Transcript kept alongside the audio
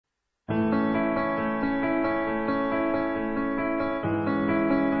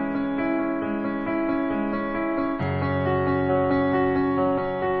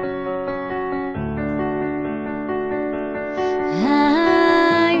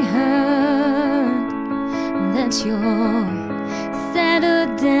that you're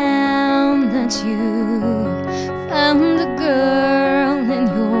settled down, that you found a girl and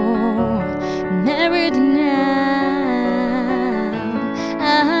you're married now.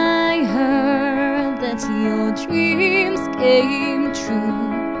 I heard that your dreams came true.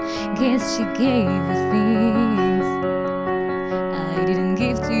 Guess she gave you things I didn't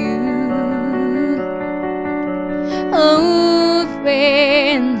give to you. Oh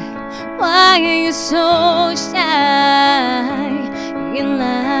friend, why are you so shy? Ain't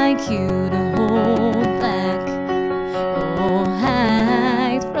like you to hold back or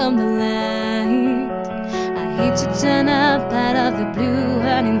hide from the light. I hate to turn up out of the blue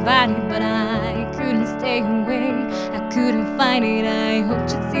uninvited, but I couldn't stay away. I couldn't find it. I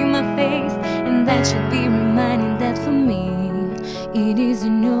hoped you'd see my face, and that you'd be reminded that for me it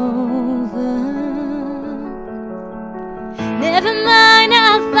isn't over. Never mind,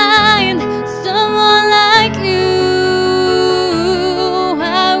 I'll find someone like you.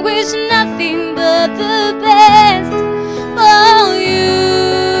 I wish nothing but the best for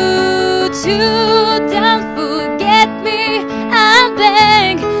you too. Don't forget me, I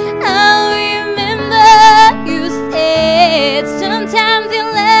beg. I remember you said sometimes it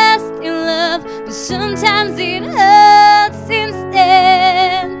lasts in love, but sometimes it hurts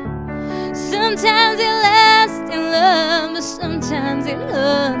instead. Sometimes it lasts in love, but sometimes it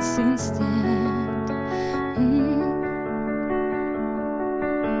hurts instead.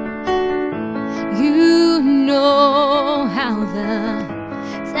 You know how the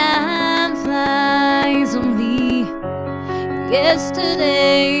time flies. Only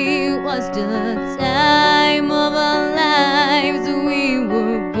yesterday was the time of our lives. We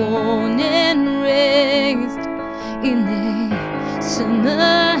were born and raised in a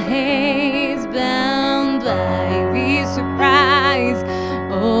summer haze, bound by the surprise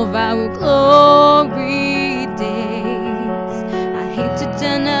of our glory days. I hate to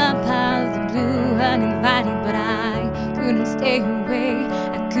turn up out of the blue uninvited, but I couldn't stay away.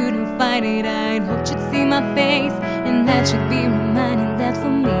 I couldn't find it. I'd hoped you'd see my face, and that you'd be reminded that for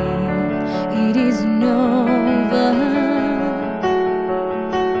me it isn't over.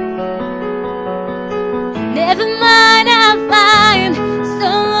 Never mind, I'll find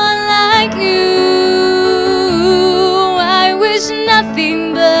someone like you. I wish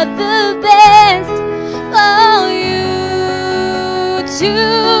nothing but the best for you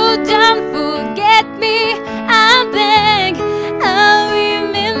too. Don't forget me, I beg. I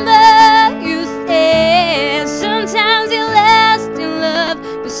remember you said sometimes it lasts in love,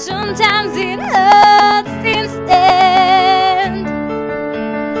 but sometimes it hurts instead.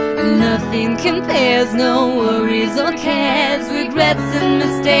 Nothing compares, no worries or cares, regrets and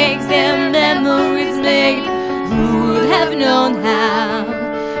mistakes and memories made. Who would have known how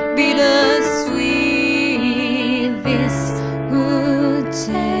bittersweet this would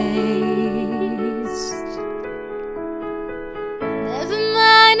taste? Never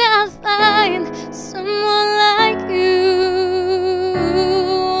mind, I'll find someone like you.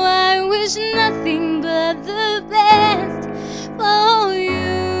 I wish nothing but the best for you.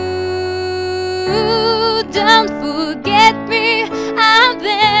 Don't forget me, I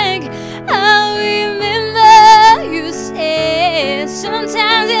beg. I remember you said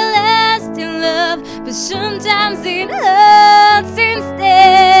sometimes it lasts in love, but sometimes it hurts instead.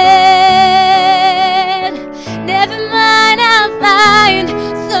 Never mind, I'll find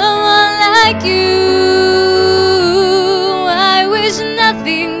someone like you. I wish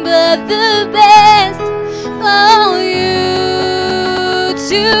nothing but the best for you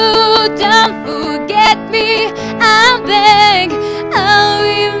too. Don't forget me, I beg. I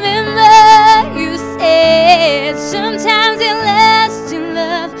remember you said sometimes it lasts in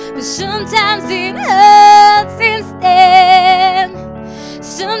love, but sometimes it hurts instead.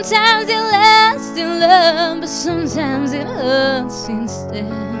 Sometimes it lasts in love, but sometimes it hurts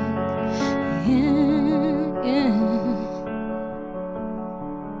instead.